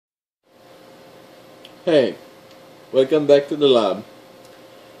Hey, welcome back to the lab.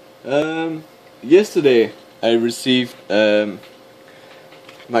 Yesterday I received my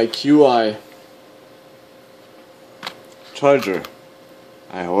QI charger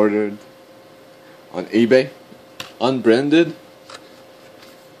I ordered on eBay, unbranded.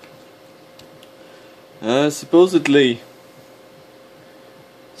 Supposedly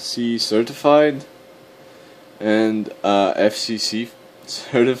C certified and FCC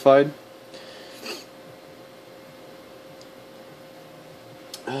certified.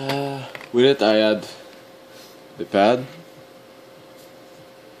 With it I add the pad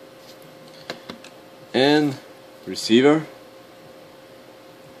and receiver.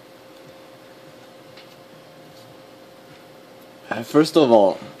 First of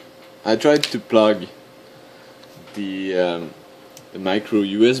all, I tried to plug the micro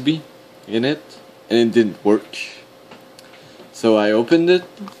USB in it and it didn't work. So I opened it.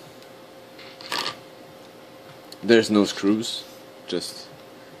 There's no screws, just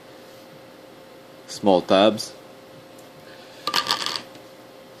small tabs.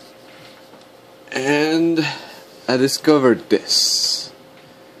 And I discovered this.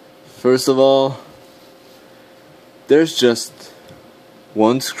 First of all, there's just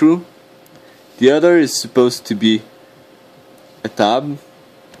one screw. The other is supposed to be a tab,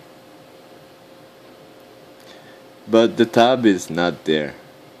 but the tab is not there.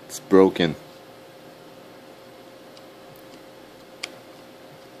 It's broken.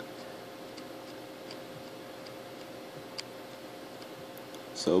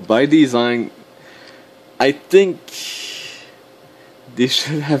 So by design, I think they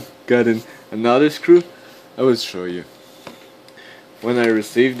should have gotten another screw. I will show you. When I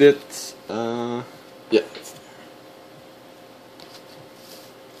received it, yeah, it's there.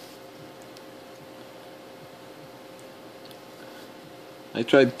 I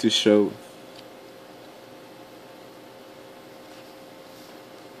tried to show.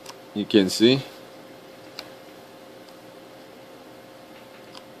 You can see.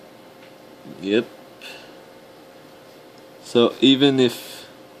 Yep. So even if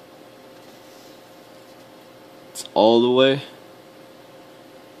it's all the way,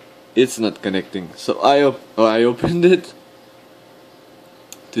 it's not connecting. So I opened it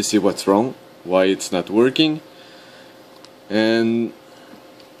to see what's wrong, why it's not working, and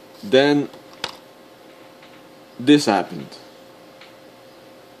then this happened.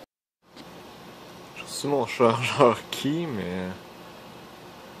 Je reçu mon chargeur key, mais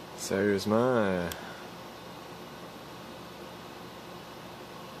sérieusement,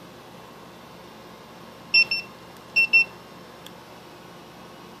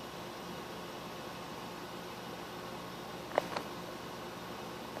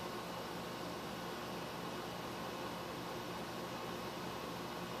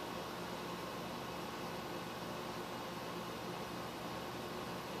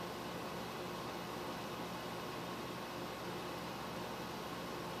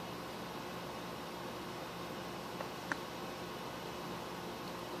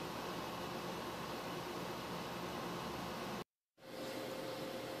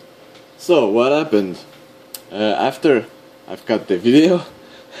 So what happened? After I've cut the video,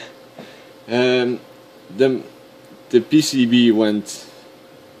 the PCB went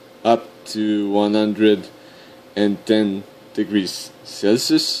up to 110 degrees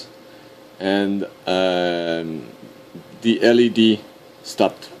Celsius, and the LED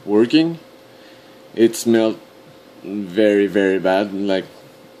stopped working. It smelled very bad, like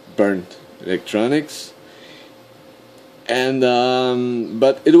burnt electronics. And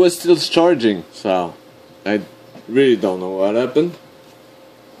but it was still charging, so I really don't know what happened.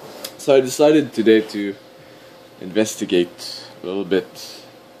 So I decided today to investigate a little bit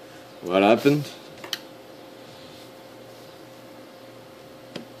what happened.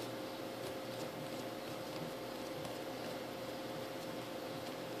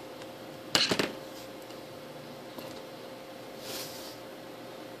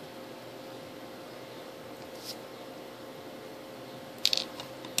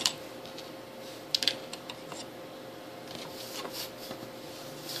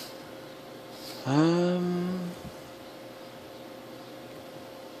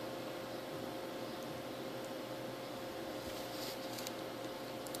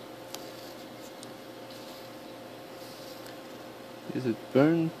 Is it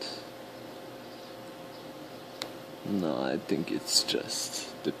burnt? No, I think it's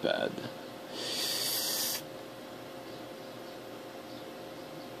just the pad.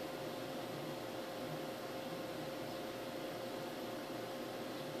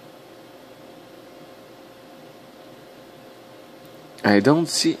 I don't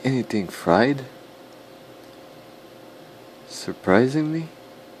see anything fried. surprisingly.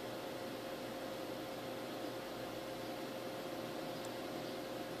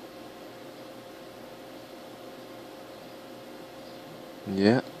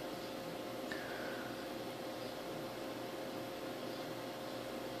 Yeah.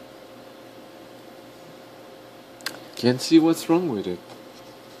 Can't see what's wrong with it.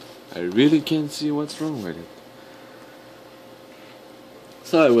 I really can't see what's wrong with it.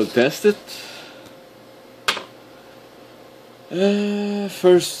 So I will test it.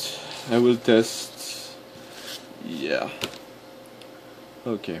 First I will test. Yeah.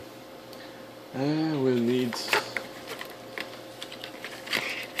 Okay. I will need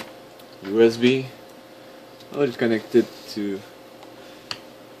USB. I will connect it to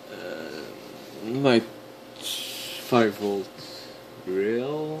my 5-volt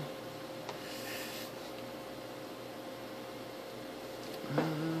grill.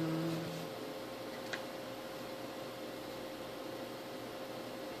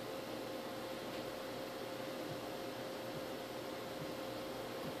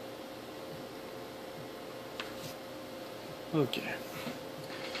 Okay.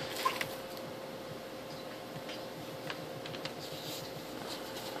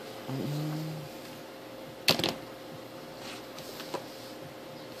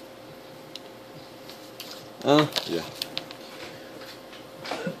 Yeah.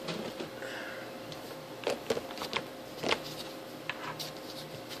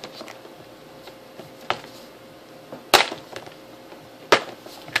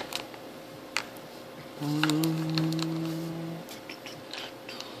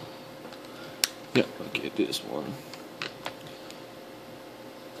 Yeah, okay, this one.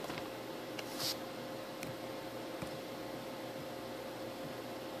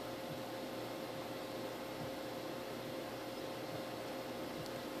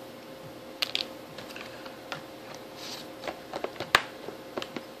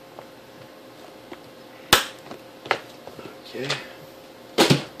 Okay.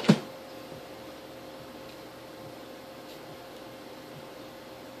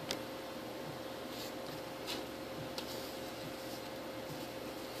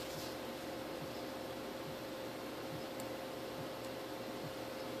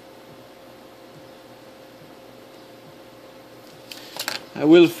 I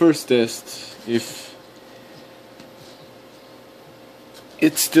will first test if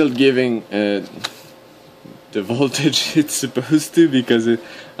it's still giving the voltage it's supposed to, because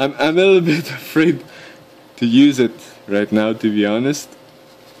I'm a little bit afraid to use it right now, to be honest.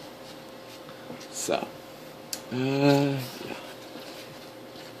 So, yeah,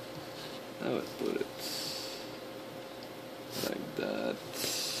 I will put it like that.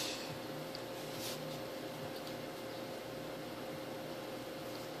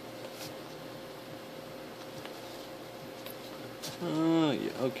 Yeah,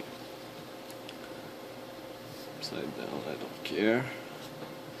 okay. Upside down, I don't care.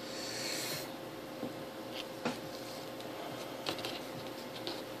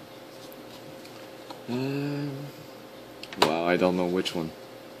 Wow, I don't know which one.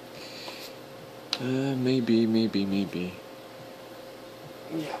 Maybe.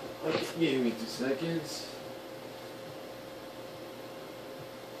 Yeah, okay, give me 2 seconds.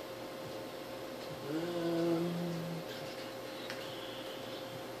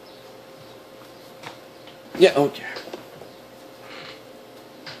 Yeah, okay.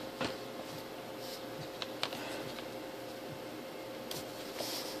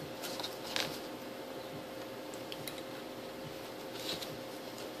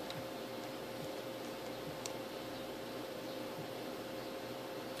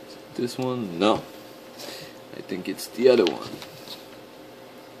 This one? No. I think it's the other one.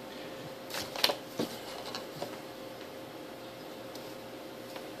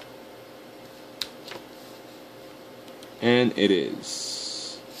 And it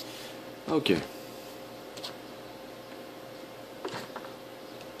is. Okay.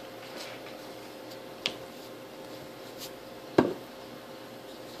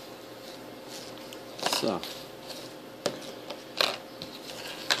 So.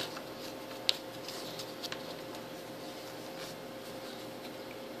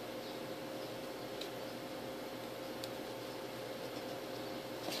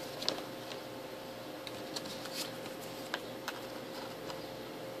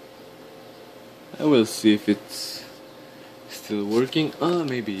 I will see if it's still working.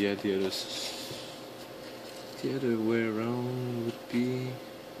 Maybe, yeah, the other way around would be...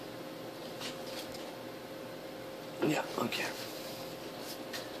 Yeah, okay.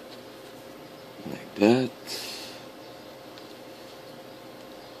 Like that.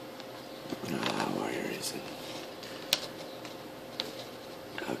 Where is it?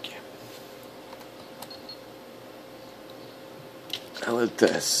 will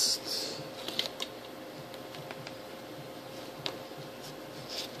test.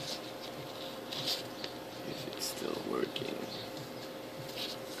 If it's still working.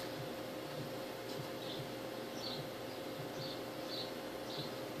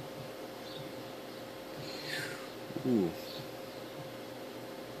 Ooh.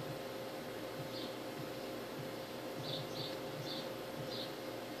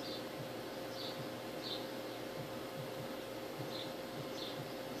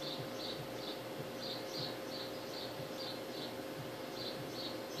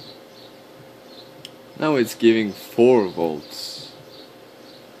 Now it's giving 4 volts.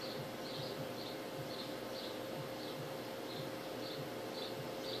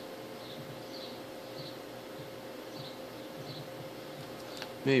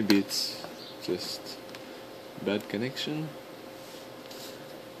 Maybe it's just bad connection.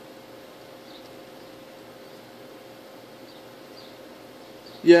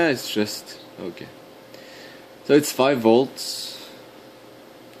 Yeah, it's just okay. So it's 5 volts.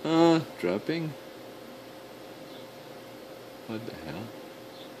 Dropping. What the hell?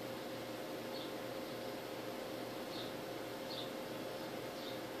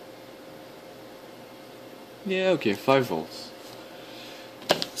 Yeah, okay, 5 volts.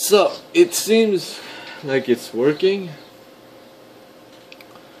 So it seems like it's working.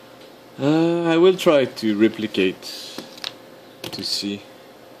 I will try to replicate to see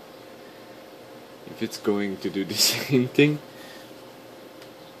if it's going to do the same thing.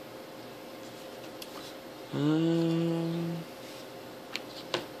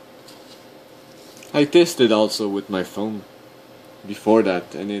 I tested also with my phone before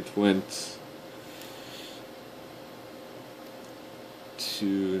that, and it went to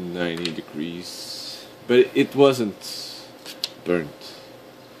 90 degrees, but it wasn't burnt.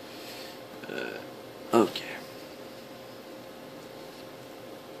 Okay.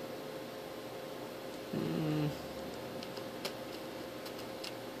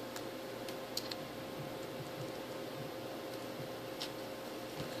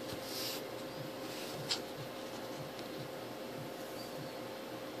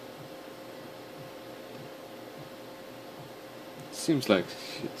 Seems like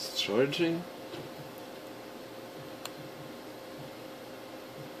it's charging.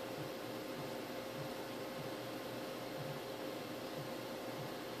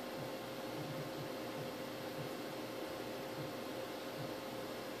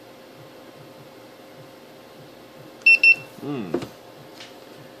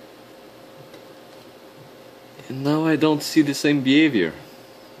 And now I don't see the same behavior.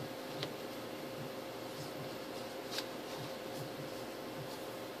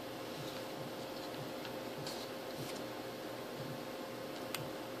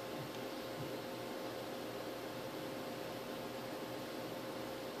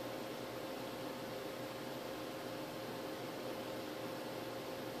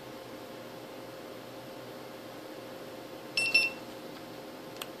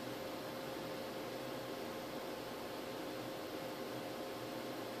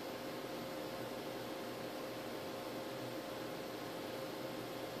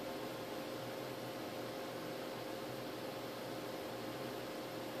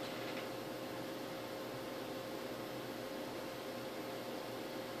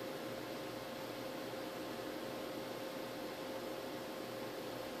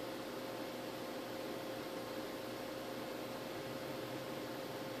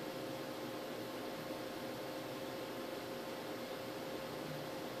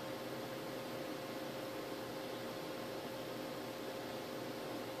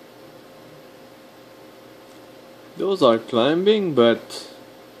 Those are climbing, but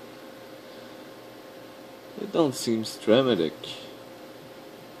they don't seem dramatic.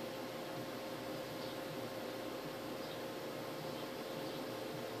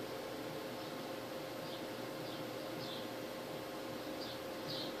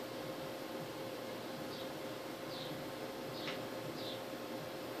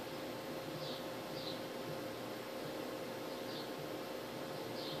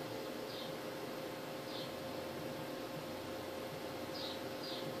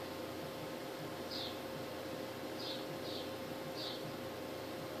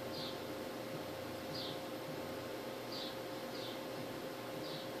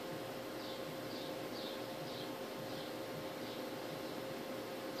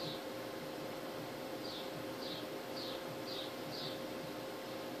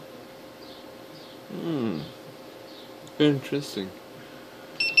 Interesting.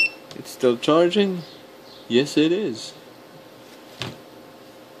 It's still charging? Yes, it is.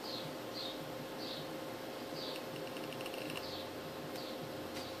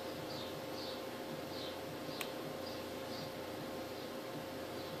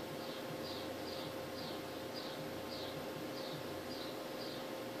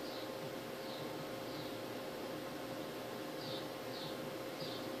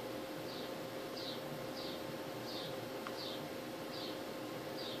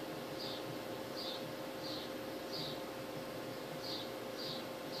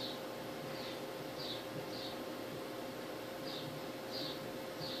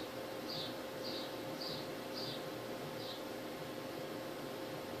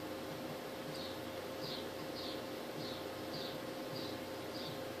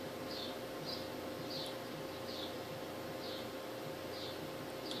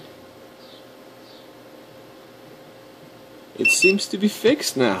 it seems to be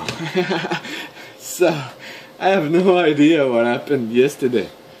fixed now. So I have no idea what happened yesterday.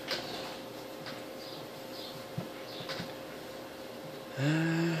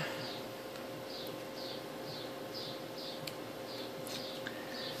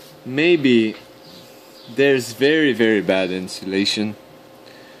 Maybe there's very, very bad insulation.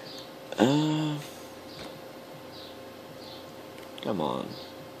 Come on.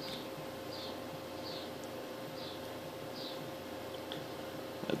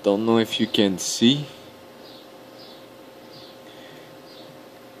 I don't know if you can see.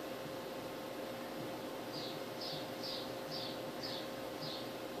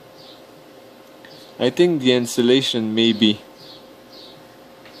 I think the insulation may be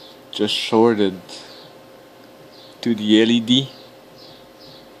just shorted to the LED.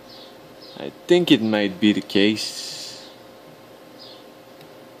 I think it might be the case.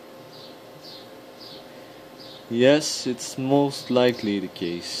 Yes, it's most likely the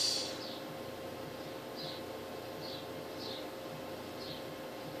case.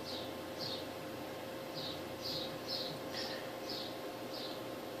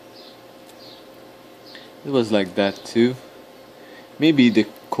 It was like that too. Maybe the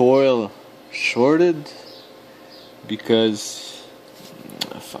coil shorted because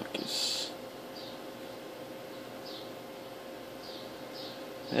focus.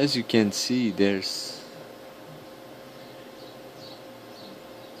 As you can see, there's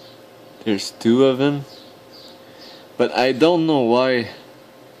two of them, but I don't know why.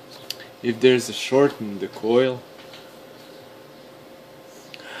 If there's a short in the coil,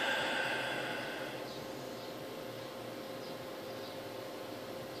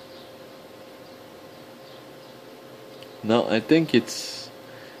 no, I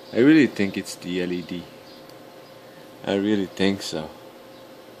really think it's the LED. I really think so.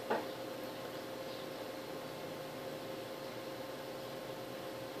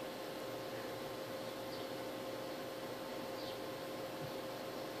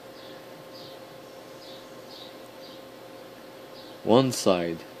 One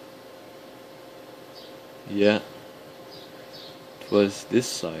side. Yeah. It was this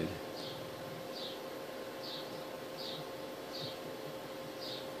side.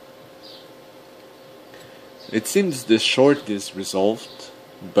 It seems the short is resolved,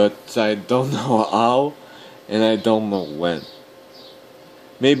 but I don't know how and I don't know when.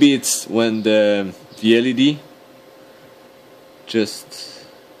 Maybe it's when the LED just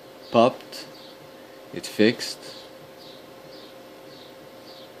popped, it fixed.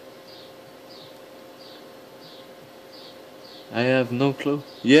 I have no clue.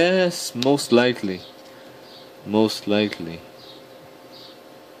 Yes, most likely. Most likely.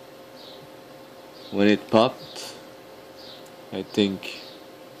 When it popped, I think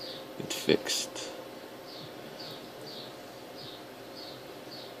it fixed.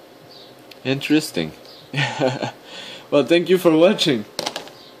 Interesting. Well, thank you for watching.